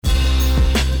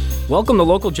Welcome to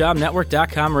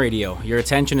LocalJobNetwork.com radio. Your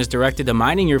attention is directed to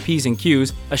Minding Your P's and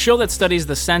Q's, a show that studies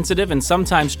the sensitive and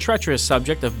sometimes treacherous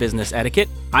subject of business etiquette.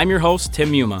 I'm your host,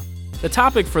 Tim Yuma. The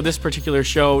topic for this particular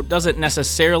show doesn't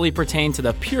necessarily pertain to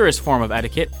the purest form of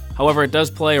etiquette. However, it does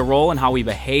play a role in how we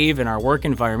behave in our work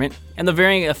environment and the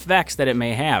varying effects that it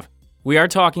may have. We are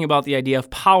talking about the idea of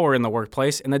power in the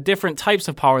workplace and the different types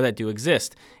of power that do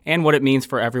exist, and what it means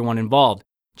for everyone involved.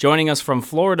 Joining us from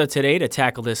Florida today to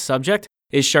tackle this subject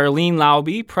is Charlene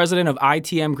Laube, president of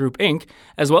ITM Group, Inc.,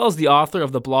 as well as the author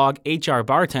of the blog HR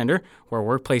Bartender, where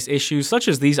workplace issues such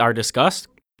as these are discussed.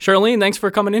 Charlene, thanks for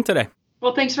coming in today.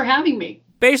 Well, thanks for having me.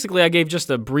 Basically, I gave just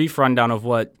a brief rundown of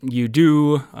what you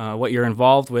do, what you're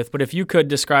involved with, but if you could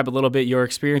describe a little bit your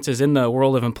experiences in the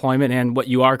world of employment and what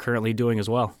you are currently doing as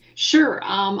well. Sure.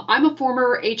 I'm a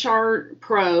former HR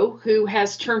pro who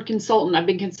has turned consultant. I've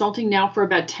been consulting now for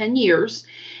about 10 years.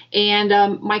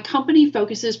 And my company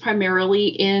focuses primarily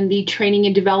in the training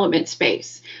and development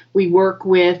space. We work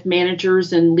with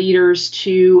managers and leaders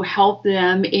to help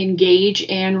them engage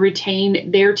and retain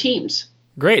their teams.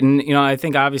 Great. And, I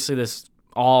think obviously this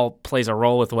all plays a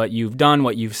role with what you've done,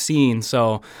 what you've seen.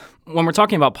 So when we're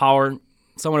talking about power,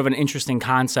 somewhat of an interesting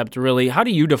concept, really. How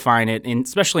do you define it,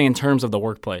 especially in terms of the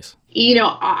workplace?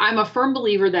 I'm a firm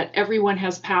believer that everyone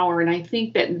has power, and I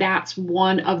think that that's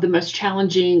one of the most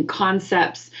challenging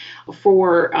concepts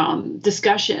for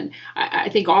discussion. I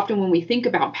think often when we think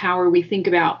about power, we think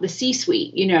about the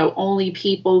C-suite, only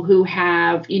people who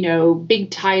have,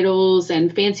 big titles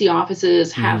and fancy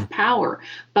offices have power.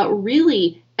 But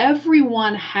really,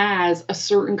 everyone has a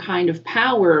certain kind of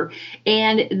power,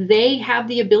 and they have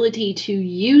the ability to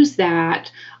use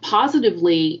that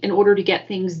positively in order to get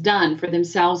things done for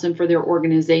themselves and for their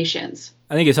organizations.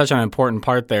 I think you touched on an important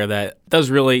part there that does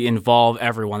really involve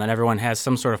everyone, that everyone has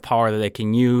some sort of power that they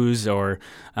can use or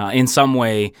in some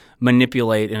way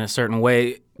manipulate in a certain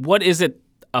way. What is it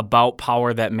about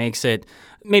power that makes it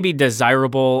maybe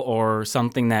desirable or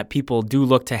something that people do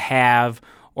look to have,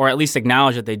 or at least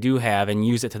acknowledge that they do have and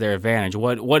use it to their advantage?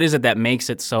 What is it that makes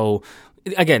it so,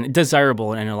 again,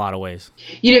 desirable in a lot of ways?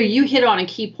 You hit on a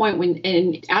key point when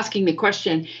in asking the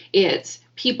question. It's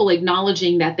people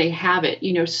acknowledging that they have it.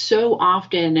 So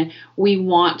often we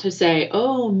want to say,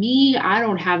 oh, me, I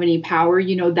don't have any power.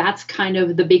 That's kind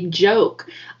of the big joke.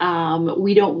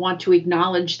 We don't want to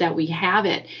acknowledge that we have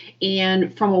it.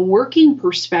 And from a working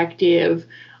perspective,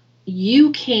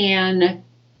 you can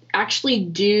actually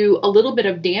do a little bit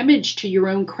of damage to your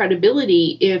own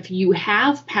credibility if you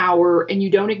have power and you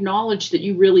don't acknowledge that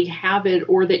you really have it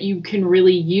or that you can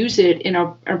really use it in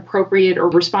an appropriate or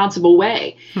responsible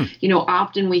way.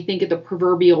 Often we think of the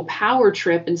proverbial power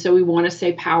trip, and so we want to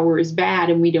say power is bad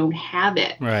and we don't have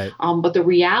it. Right. But the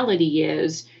reality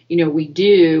is, we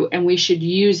do, and we should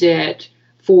use it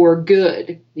for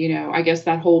good. I guess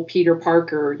that whole Peter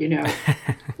Parker,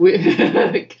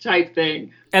 type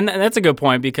thing. And that's a good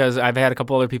point, because I've had a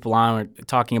couple other people on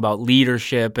talking about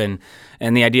leadership and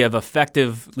the idea of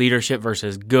effective leadership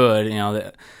versus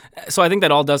good. So I think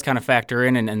that all does kind of factor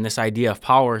in this idea of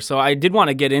power. So I did want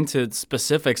to get into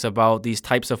specifics about these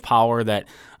types of power that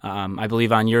I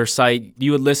believe on your site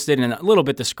you had listed and a little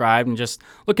bit described, and just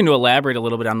looking to elaborate a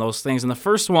little bit on those things. And the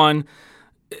first one,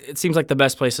 it seems like the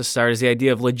best place to start is the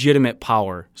idea of legitimate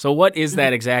power. So what is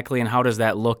that exactly, and how does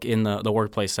that look in the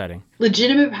workplace setting?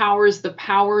 Legitimate power is the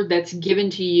power that's given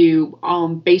to you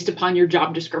based upon your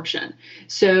job description.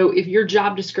 So if your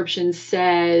job description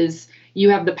says you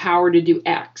have the power to do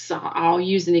X, I'll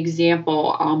use an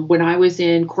example. When I was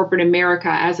in corporate America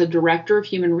as a director of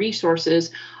human resources,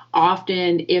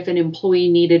 often if an employee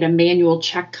needed a manual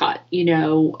check cut,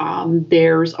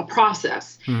 there's a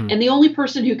process. And the only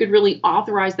person who could really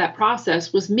authorize that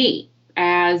process was me,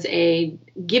 as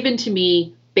given to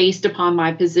me based upon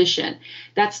my position.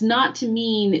 That's not to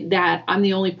mean that I'm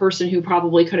the only person who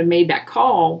probably could have made that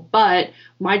call, but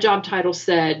my job title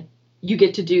said, you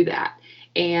get to do that.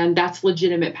 And that's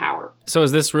legitimate power. So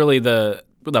is this really the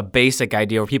basic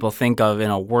idea where people think of in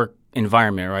a work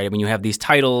environment, right? When you have these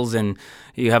titles and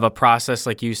you have a process,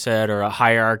 like you said, or a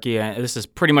hierarchy, this is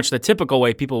pretty much the typical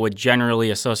way people would generally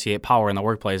associate power in the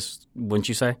workplace, wouldn't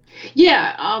you say?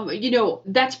 Yeah.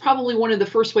 That's probably one of the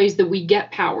first ways that we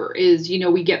get power is,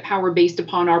 we get power based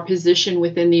upon our position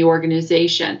within the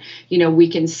organization.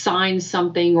 We can sign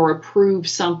something or approve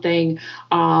something,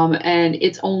 and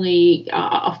it's only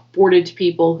afforded to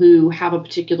people who have a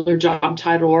particular job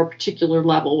title or a particular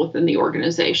level within the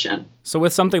organization. So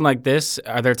with something like this,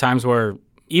 are there times where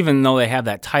even though they have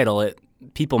that title,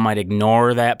 people might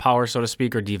ignore that power, so to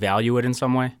speak, or devalue it in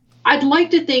some way? I'd like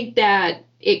to think that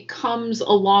it comes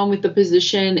along with the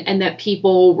position and that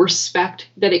people respect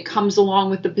that it comes along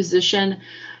with the position.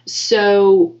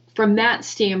 So, from that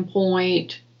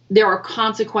standpoint, there are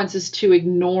consequences to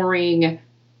ignoring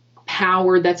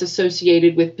power that's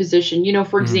associated with position.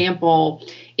 For example,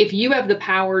 if you have the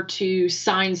power to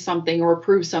sign something or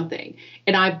approve something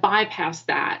and I bypass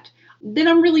that, then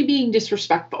I'm really being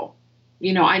disrespectful.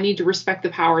 I need to respect the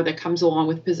power that comes along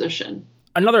with position.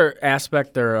 Another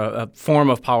aspect or a form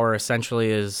of power essentially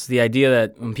is the idea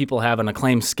that when people have an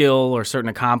acclaimed skill or certain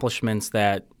accomplishments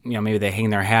that, maybe they hang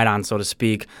their hat on, so to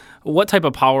speak, what type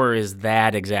of power is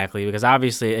that exactly? Because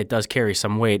obviously it does carry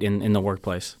some weight in the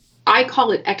workplace. I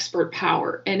call it expert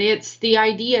power, and it's the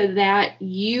idea that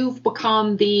you've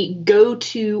become the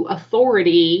go-to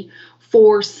authority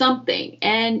for something.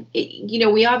 And,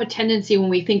 we have a tendency when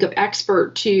we think of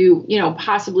expert to,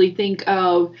 possibly think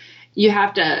of you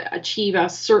have to achieve a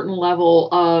certain level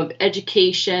of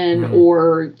education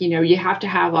or, you have to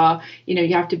have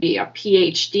you have to be a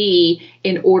PhD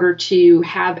in order to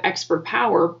have expert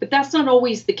power. But that's not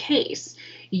always the case.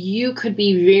 You could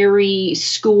be very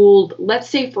schooled. Let's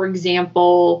say, for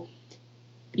example,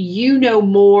 you know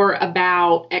more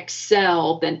about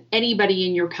Excel than anybody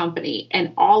in your company.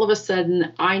 And all of a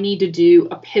sudden, I need to do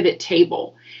a pivot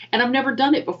table. And I've never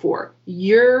done it before.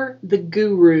 You're the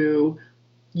guru.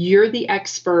 You're the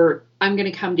expert. I'm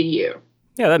going to come to you.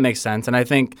 Yeah, that makes sense. And I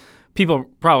think people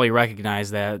probably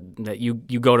recognize that you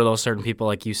go to those certain people,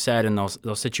 like you said, in those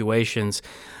situations.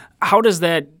 How does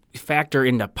that factor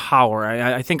into power?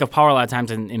 I think of power a lot of times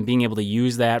in being able to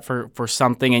use that for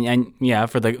something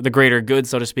and for the greater good,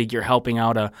 so to speak. You're helping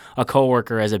out a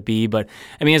coworker as a B. But,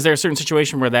 is there a certain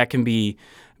situation where that can be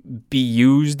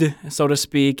used, so to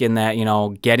speak, in that,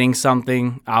 getting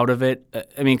something out of it?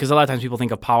 Because a lot of times people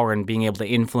think of power and being able to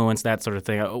influence that sort of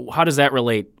thing. How does that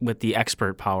relate with the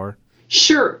expert power?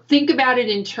 Sure. Think about it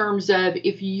in terms of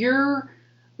if you're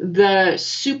the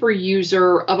super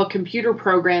user of a computer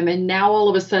program and now all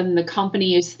of a sudden the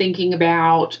company is thinking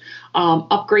about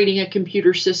upgrading a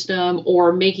computer system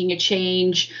or making a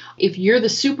change. If you're the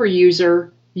super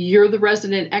user, you're the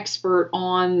resident expert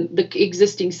on the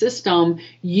existing system,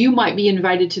 you might be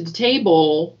invited to the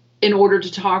table in order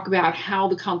to talk about how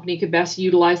the company could best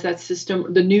utilize that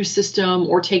system, the new system,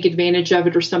 or take advantage of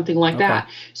it or something like that.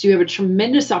 So you have a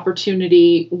tremendous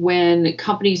opportunity when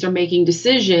companies are making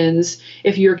decisions,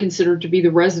 if you're considered to be the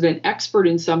resident expert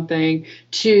in something,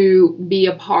 to be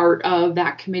a part of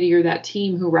that committee or that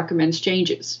team who recommends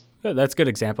changes. Good. That's a good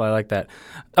example. I like that.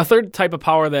 A third type of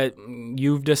power that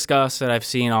you've discussed that I've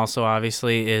seen also,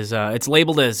 obviously, is it's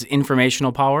labeled as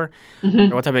informational power. Or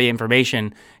what type of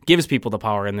information gives people the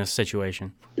power in this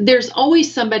situation? There's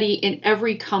always somebody in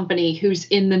every company who's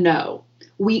in the know.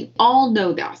 We all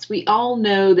know this. We all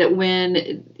know that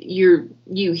when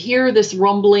you hear this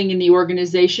rumbling in the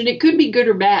organization, it could be good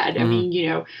or bad.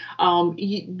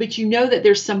 But you know that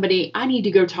there's somebody, I need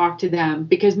to go talk to them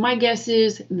because my guess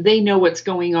is they know what's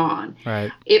going on.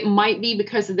 Right. It might be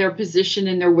because of their position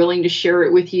and they're willing to share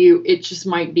it with you. It just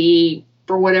might be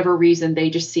for whatever reason, they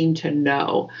just seem to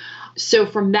know. So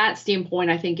from that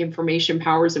standpoint, I think information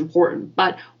power is important.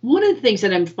 But one of the things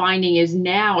that I'm finding is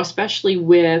now, especially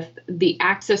with the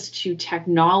access to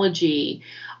technology,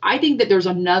 I think that there's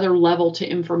another level to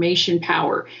information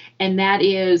power, and that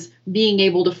is being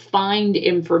able to find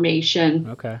information.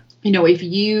 Okay. If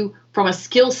you, from a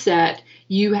skill set,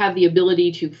 you have the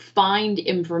ability to find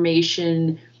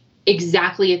information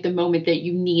exactly at the moment that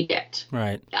you need it.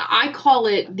 Right. I call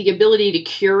it the ability to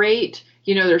curate.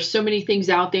 There's so many things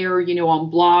out there,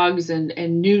 on blogs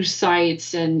and news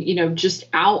sites and, just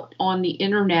out on the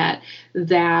internet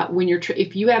that when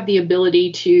if you have the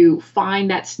ability to find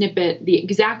that snippet, the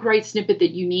exact right snippet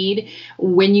that you need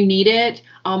when you need it,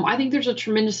 I think there's a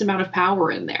tremendous amount of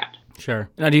power in that. Sure.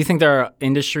 Now, do you think there are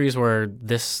industries where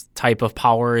this type of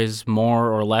power is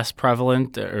more or less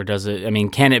prevalent, or does it,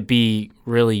 can it be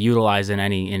really utilized in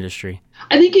any industry?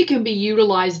 I think it can be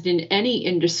utilized in any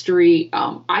industry.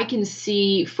 I can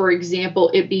see, for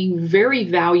example, it being very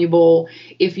valuable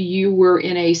if you were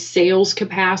in a sales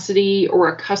capacity or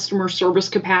a customer service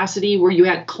capacity where you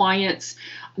had clients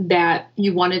that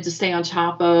you wanted to stay on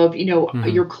top of,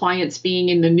 your clients being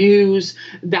in the news.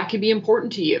 That could be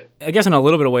important to you. I guess in a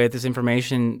little bit of way, at this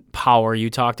information power, you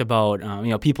talked about,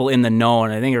 people in the know,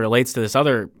 and I think it relates to this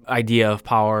other idea of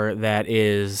power that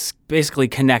is basically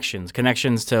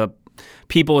connections to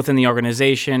people within the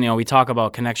organization. We talk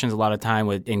about connections a lot of time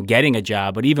in getting a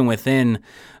job, but even within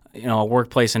a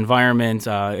workplace environment,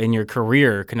 in your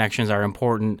career, connections are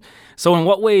important. So in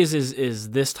what ways is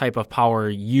this type of power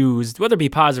used, whether it be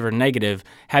positive or negative,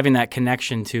 having that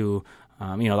connection to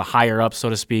the higher up, so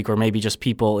to speak, or maybe just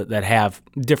people that have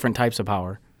different types of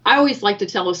power? I always like to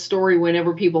tell a story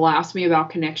whenever people ask me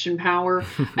about connection power.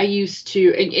 I used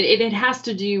to, and it has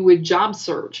to do with job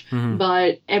search.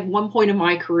 But at one point in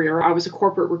my career, I was a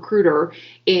corporate recruiter,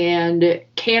 and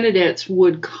candidates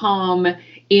would come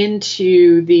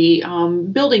into the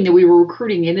building that we were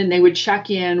recruiting in, and they would check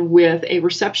in with a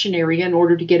reception area in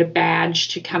order to get a badge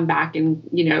to come back and,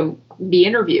 be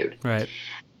interviewed. Right.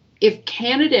 If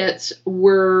candidates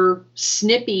were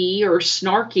snippy or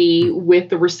snarky with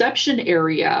the reception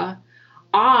area,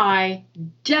 I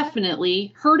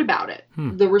definitely heard about it.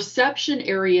 The reception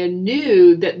area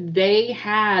knew that they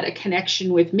had a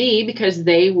connection with me because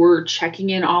they were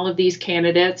checking in all of these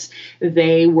candidates.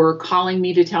 They were calling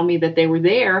me to tell me that they were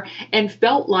there, and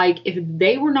felt like if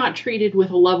they were not treated with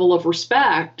a level of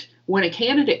respect when a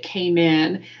candidate came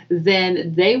in,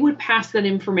 then they would pass that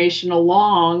information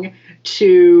along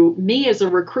to me as a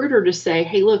recruiter to say,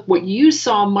 hey, look, what you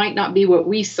saw might not be what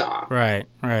we saw. Right.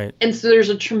 And so there's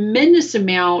a tremendous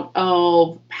amount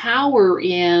of power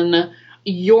in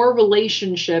your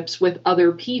relationships with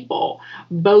other people,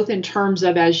 both in terms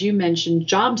of, as you mentioned,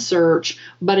 job search,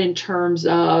 but in terms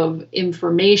of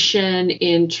information,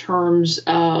 in terms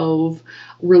of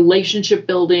relationship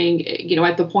building,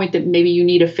 at the point that maybe you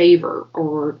need a favor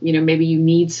or, maybe you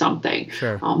need something.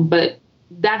 Sure. But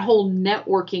that whole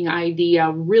networking idea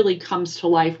really comes to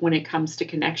life when it comes to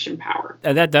connection power.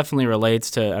 That definitely relates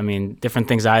to, different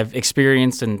things I've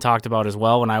experienced and talked about as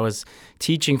well. When I was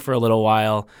teaching for a little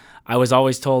while, I was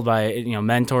always told by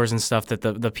mentors and stuff that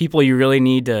the people you really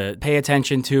need to pay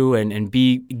attention to and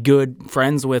be good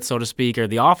friends with, so to speak, are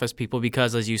the office people,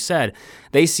 because, as you said,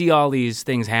 they see all these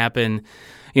things happen,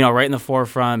 right in the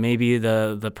forefront. Maybe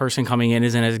the person coming in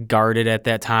isn't as guarded at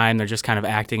that time. They're just kind of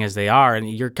acting as they are. And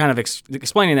you're kind of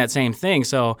explaining that same thing.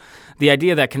 So the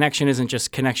idea that connection isn't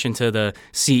just connection to the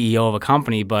CEO of a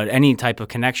company, but any type of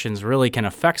connections really can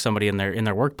affect somebody in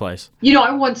their workplace.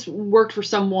 I once worked for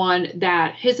someone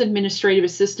that his administrative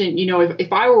assistant,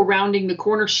 if I were rounding the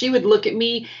corner, she would look at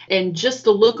me, and just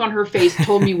the look on her face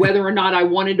told me whether or not I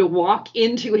wanted to walk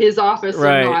into his office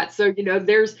or not. So,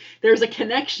 there's a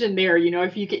connection there,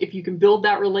 if you can build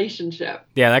that relationship.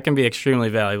 Yeah, that can be extremely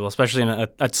valuable, especially in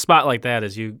a spot like that,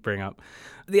 as you bring up.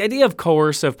 The idea of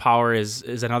coercive power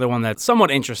is another one that's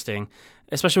somewhat interesting,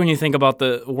 especially when you think about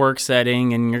the work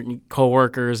setting and your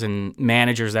coworkers and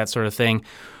managers, that sort of thing.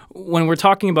 When we're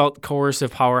talking about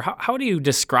coercive power, how do you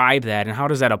describe that, and how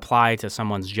does that apply to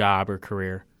someone's job or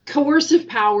career? Coercive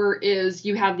power is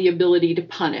you have the ability to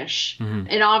punish.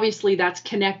 And obviously that's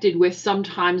connected with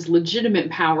sometimes legitimate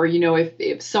power.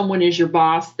 If someone is your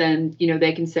boss, then,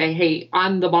 they can say, hey,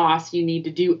 I'm the boss, you need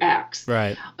to do X.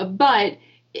 Right. But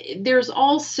there's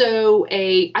also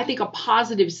I think a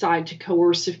positive side to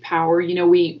coercive power.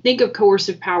 We think of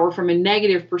coercive power from a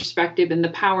negative perspective in the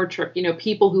power trip,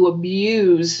 people who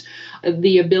abuse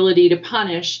the ability to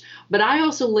punish. But I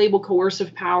also label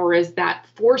coercive power as that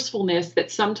forcefulness that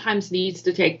sometimes needs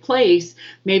to take place.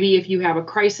 Maybe if you have a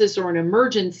crisis or an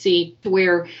emergency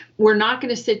where we're not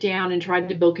going to sit down and try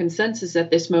to build consensus at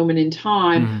this moment in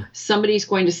time. Somebody's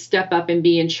going to step up and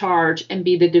be in charge and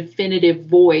be the definitive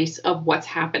voice of what's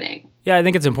happening. Yeah, I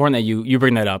think it's important that you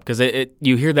bring that up, because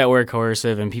you hear that word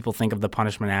coercive and people think of the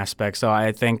punishment aspect. So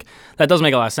I think that does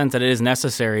make a lot of sense, that it is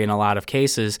necessary in a lot of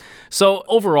cases. So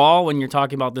overall, when you're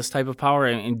talking about this type of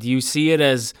power, do you see it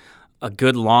as a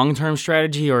good long-term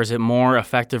strategy, or is it more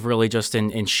effective really just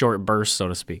in short bursts, so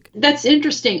to speak? That's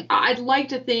interesting. I'd like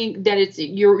to think that it's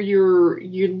you're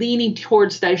leaning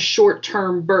towards that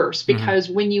short-term burst, because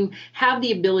when you have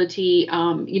the ability,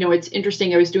 it's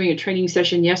interesting. I was doing a training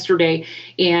session yesterday,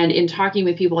 and in talking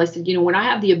with people, I said, when I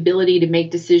have the ability to make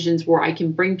decisions where I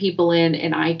can bring people in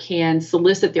and I can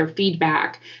solicit their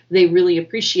feedback, they really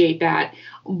appreciate that.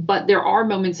 But there are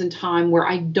moments in time where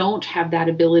I don't have that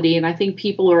ability, and I think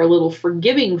people are a little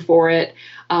forgiving for it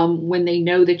when they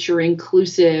know that you're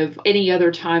inclusive any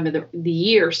other time of the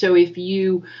year. So if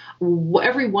you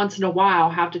every once in a while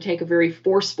have to take a very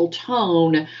forceful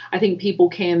tone, I think people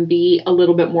can be a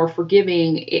little bit more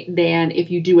forgiving than if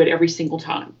you do it every single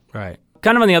time. Right.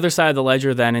 Kind of on the other side of the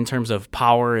ledger then, in terms of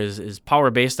power, is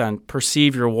power based on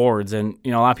perceived rewards. And, a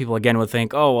lot of people, again, would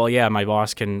think, oh, well, yeah, my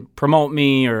boss can promote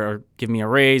me or give me a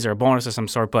raise or a bonus of some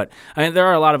sort. But there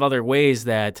are a lot of other ways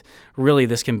that really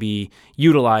this can be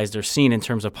utilized or seen in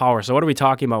terms of power. So what are we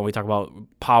talking about when we talk about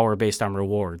power based on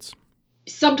rewards?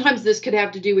 Sometimes this could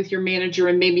have to do with your manager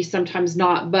and maybe sometimes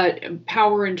not, but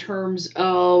power in terms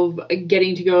of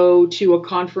getting to go to a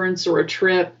conference or a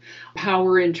trip,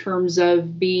 power in terms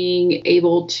of being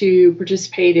able to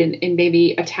participate in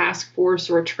maybe a task force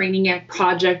or a training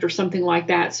project or something like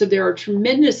that. So there are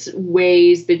tremendous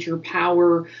ways that your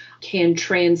power can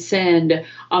transcend.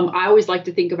 I always like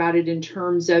to think about it in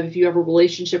terms of if you have a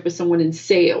relationship with someone in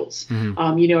sales.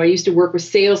 I used to work with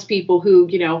salespeople who,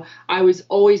 I was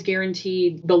always guaranteed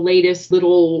the latest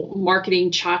little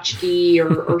marketing tchotchke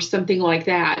or something like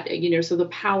that, so the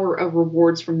power of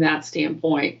rewards from that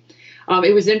standpoint.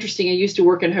 It was interesting. I used to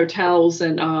work in hotels,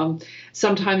 and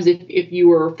sometimes if you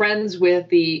were friends with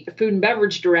the food and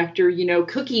beverage director,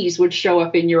 cookies would show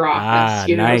up in your office.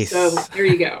 Nice. So there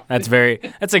you go.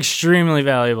 That's extremely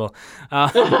valuable.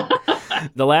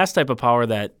 The last type of power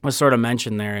that was sort of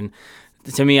mentioned there, and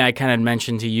to me, I kind of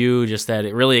mentioned to you just that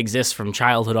it really exists from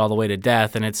childhood all the way to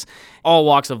death, and it's all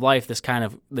walks of life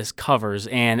this covers.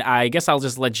 And I guess I'll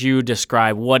just let you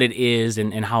describe what it is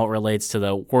and how it relates to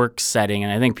the work setting,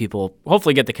 and I think people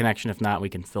hopefully get the connection. If not, we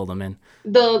can fill them in.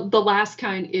 The last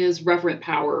kind is reverent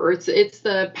power. It's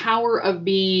the power of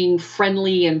being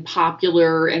friendly and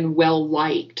popular and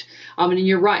well-liked. And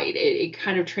you're right, it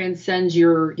kind of transcends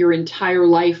your entire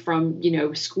life from,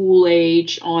 school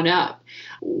age on up.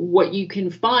 What you can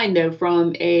find, though,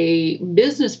 from a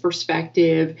business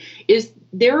perspective is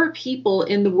there are people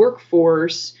in the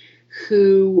workforce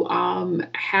who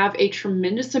have a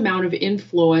tremendous amount of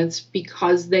influence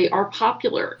because they are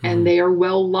popular and they are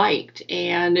well liked,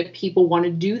 and people want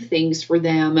to do things for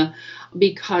them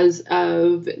because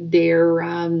of their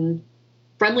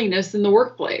friendliness in the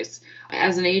workplace.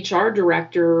 As an HR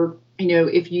director,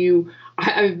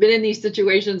 I've been in these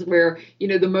situations where,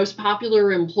 the most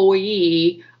popular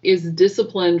employee is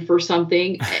disciplined for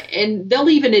something and they'll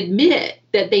even admit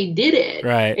that they did it.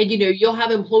 Right. And, you'll have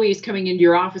employees coming into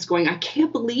your office going, I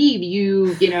can't believe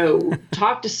you,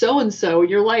 talked to so-and-so. And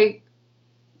you're like,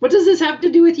 what does this have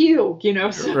to do with you?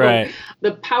 So right.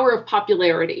 The power of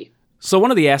popularity. So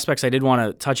one of the aspects I did want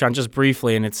to touch on just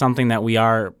briefly, and it's something that we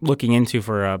are looking into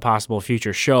for a possible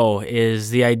future show,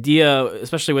 is the idea,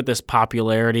 especially with this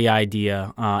popularity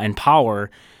idea and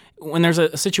power, when there's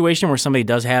a situation where somebody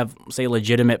does have, say,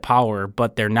 legitimate power,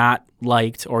 but they're not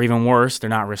liked, or even worse,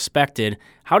 they're not respected,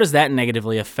 how does that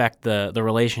negatively affect the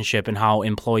relationship and how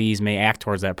employees may act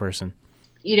towards that person?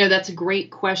 That's a great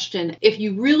question. If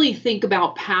you really think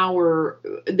about power,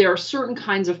 there are certain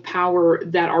kinds of power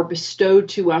that are bestowed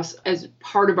to us as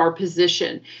part of our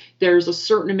position. There's a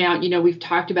certain amount, we've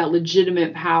talked about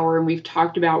legitimate power and we've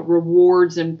talked about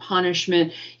rewards and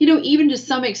punishment. Even to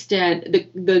some extent,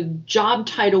 the job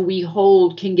title we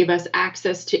hold can give us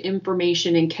access to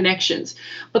information and connections.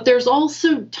 But there's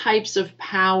also types of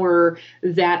power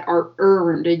that are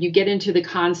earned. And you get into the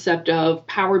concept of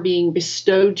power being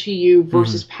bestowed to you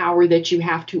versus power that you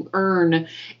have to earn.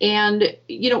 And,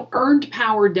 earned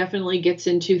power definitely gets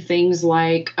into things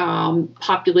like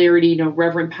popularity,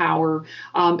 reverent power,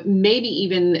 maybe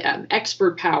even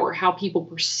expert power, how people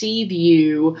perceive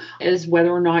you as whether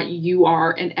or not you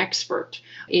are an expert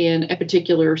in a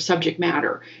particular subject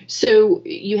matter. So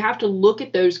you have to look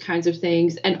at those kinds of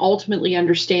things and ultimately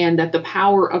understand that the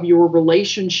power of your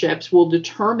relationships will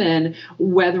determine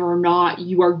whether or not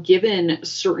you are given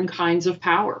certain kinds of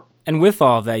power. And with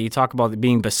all of that, you talk about it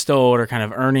being bestowed or kind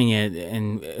of earning it.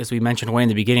 And as we mentioned way in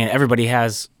the beginning, everybody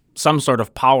has some sort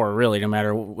of power, really, no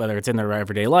matter whether it's in their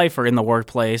everyday life or in the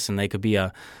workplace, and they could be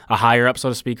a higher up, so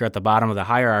to speak, or at the bottom of the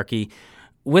hierarchy.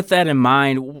 With that in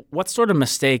mind, what sort of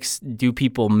mistakes do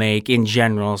people make in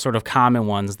general, sort of common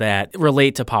ones that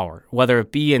relate to power, whether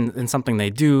it be in something they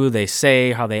do, they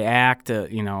say, how they act,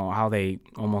 how they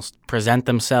almost present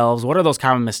themselves? What are those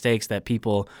common mistakes that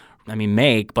people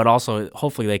make, but also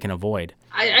hopefully they can avoid?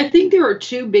 I think there are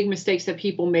two big mistakes that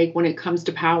people make when it comes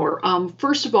to power.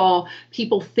 First of all,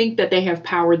 people think that they have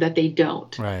power that they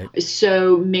don't. Right.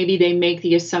 So maybe they make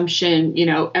the assumption,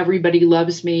 everybody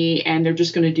loves me and they're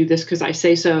just going to do this because I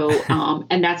say so.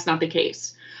 And that's not the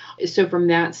case. So from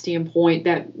that standpoint,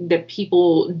 that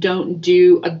people don't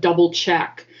do a double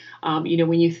check. When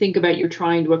you think about you're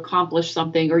trying to accomplish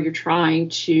something or you're trying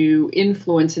to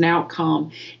influence an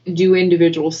outcome, do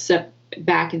individuals sit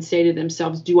back and say to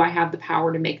themselves, do I have the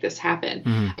power to make this happen?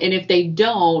 And if they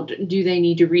don't, do they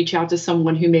need to reach out to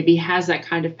someone who maybe has that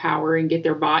kind of power and get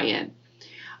their buy-in?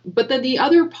 But then the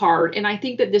other part, and I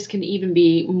think that this can even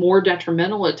be more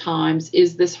detrimental at times,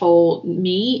 is this whole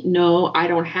no, I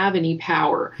don't have any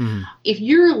power. If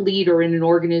you're a leader in an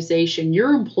organization,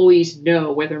 your employees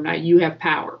know whether or not you have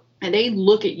power. and they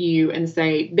look at you and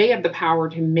say they have the power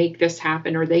to make this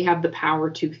happen, or they have the power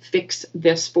to fix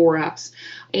this for us.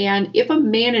 And if a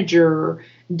manager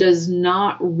does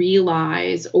not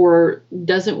realize or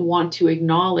doesn't want to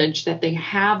acknowledge that they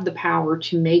have the power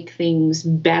to make things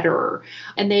better,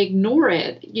 and they ignore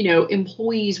it,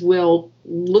 employees will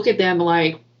look at them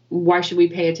like, why should we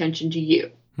pay attention to you?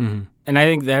 Mm-hmm. And I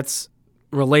think that's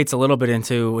relates a little bit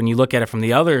into when you look at it from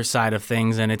the other side of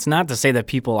things. And it's not to say that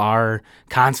people are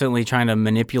constantly trying to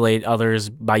manipulate others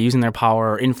by using their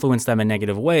power or influence them in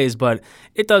negative ways, but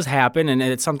it does happen, and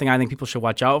it's something I think people should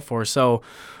watch out for. So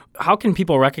how can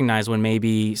people recognize when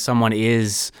maybe someone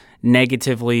is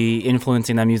negatively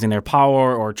influencing them using their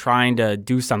power or trying to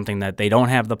do something that they don't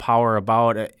have the power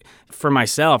about? For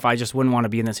myself, I just wouldn't want to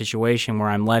be in a situation where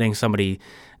I'm letting somebody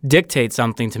dictate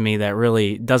something to me that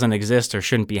really doesn't exist or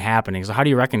shouldn't be happening. So how do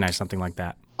you recognize something like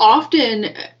that?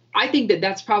 Often, I think that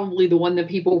that's probably the one that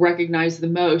people recognize the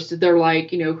most. They're like,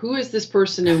 who is this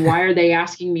person and why are they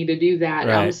asking me to do that?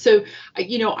 Right. So,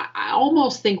 I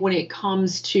almost think when it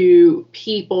comes to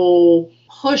people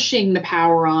pushing the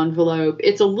power envelope,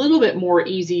 it's a little bit more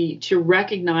easy to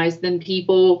recognize than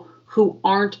people who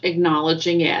aren't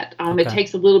acknowledging it. Okay. It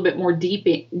takes a little bit more deep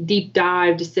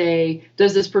dive to say,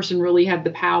 does this person really have the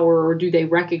power, or do they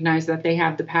recognize that they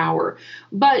have the power?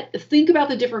 But think about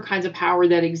the different kinds of power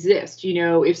that exist.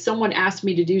 If someone asked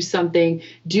me to do something,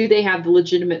 do they have the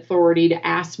legitimate authority to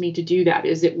ask me to do that?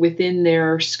 Is it within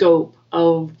their scope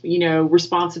of,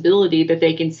 responsibility that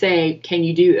they can say, can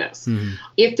you do this? Mm-hmm.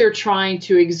 If they're trying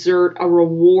to exert a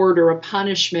reward or a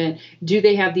punishment, do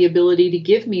they have the ability to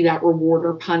give me that reward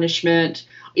or punishment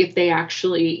if they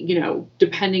actually,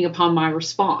 depending upon my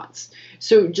response?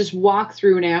 So just walk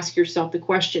through and ask yourself the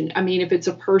question. If it's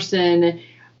a person,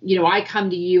 I come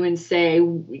to you and say,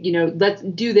 let's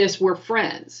do this, we're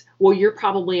friends. Well, you're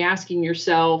probably asking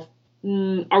yourself,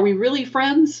 are we really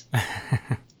friends?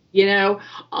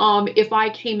 If I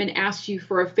came and asked you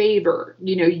for a favor,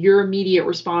 your immediate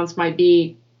response might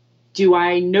be, do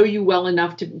I know you well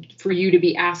enough for you to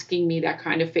be asking me that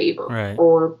kind of favor, right,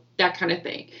 or that kind of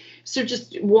thing? So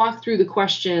just walk through the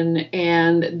question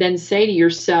and then say to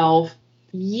yourself,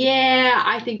 yeah,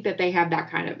 I think that they have that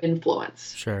kind of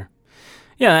influence. Sure.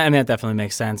 Yeah, that definitely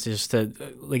makes sense. Just to,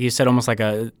 like you said, almost like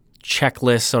a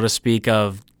checklist, so to speak,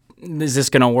 of, is this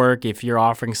going to work? If you're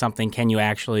offering something, can you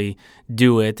actually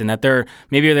do it? And that there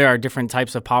are different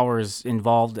types of powers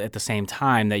involved at the same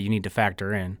time that you need to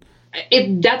factor in.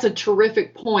 That's a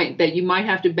terrific point, that you might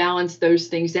have to balance those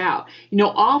things out.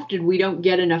 Often we don't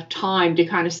get enough time to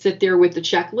kind of sit there with the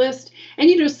checklist.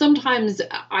 And, sometimes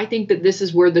I think that this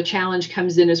is where the challenge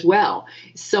comes in as well.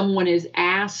 Someone is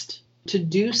asked to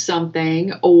do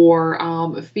something,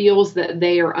 or feels that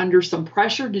they are under some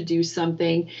pressure to do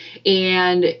something.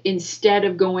 And instead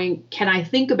of going, can I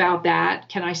think about that?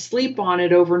 Can I sleep on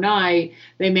it overnight?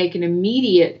 They make an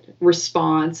immediate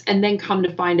response, and then come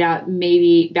to find out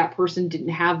maybe that person didn't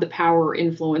have the power or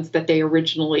influence that they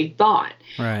originally thought.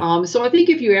 Right. So I think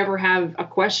if you ever have a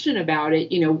question about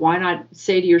it, why not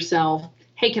say to yourself,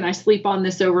 hey, can I sleep on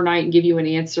this overnight and give you an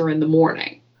answer in the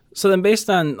morning? So then, based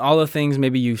on all the things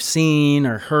maybe you've seen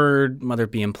or heard, whether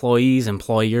it be employees,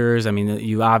 employers,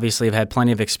 you obviously have had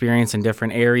plenty of experience in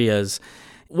different areas.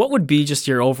 What would be just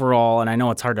your overall, and I know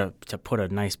it's hard to put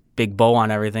a nice big bow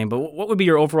on everything, but what would be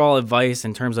your overall advice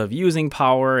in terms of using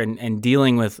power and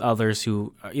dealing with others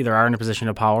who either are in a position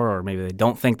of power or maybe they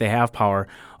don't think they have power?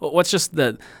 What's just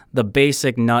the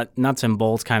basic nuts and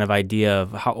bolts kind of idea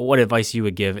of what advice you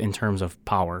would give in terms of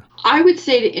power? I would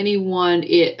say to anyone,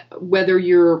 whether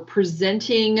you're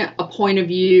presenting a point of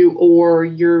view or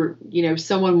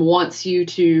someone wants you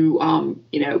to,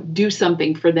 do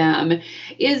something for them,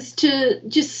 is to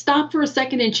just stop for a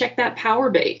second and check that power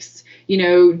base.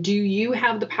 Do you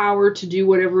have the power to do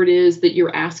whatever it is that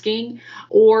you're asking?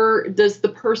 Or does the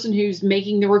person who's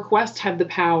making the request have the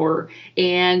power,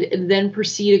 and then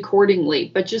proceed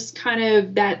accordingly? But just kind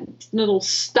of that little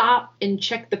stop and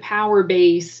check the power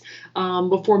base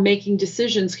before making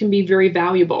decisions can be very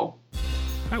valuable.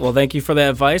 All right, well, thank you for that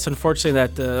advice. Unfortunately,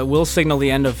 that will signal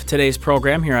the end of today's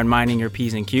program here on Minding Your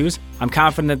P's and Q's. I'm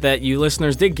confident that you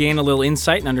listeners did gain a little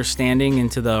insight and understanding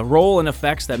into the role and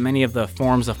effects that many of the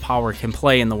forms of power can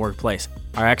play in the workplace.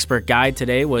 Our expert guide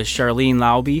today was Charlene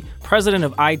Laube, president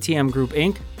of ITM Group,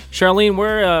 Inc. Charlene,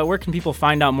 where can people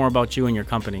find out more about you and your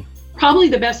company? Probably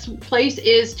the best place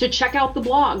is to check out the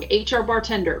blog, HR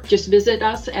Bartender. Just visit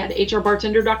us at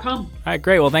hrbartender.com. All right,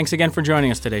 great. Well, thanks again for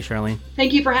joining us today, Charlene.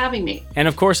 Thank you for having me. And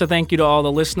of course, a thank you to all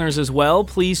the listeners as well.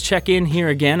 Please check in here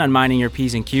again on Minding Your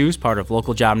P's and Q's, part of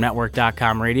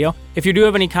localjobnetwork.com radio. If you do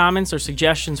have any comments or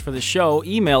suggestions for the show,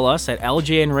 email us at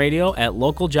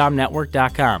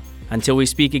ljnradio@localjobnetwork.com. Until we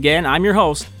speak again, I'm your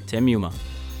host, Tim Yuma.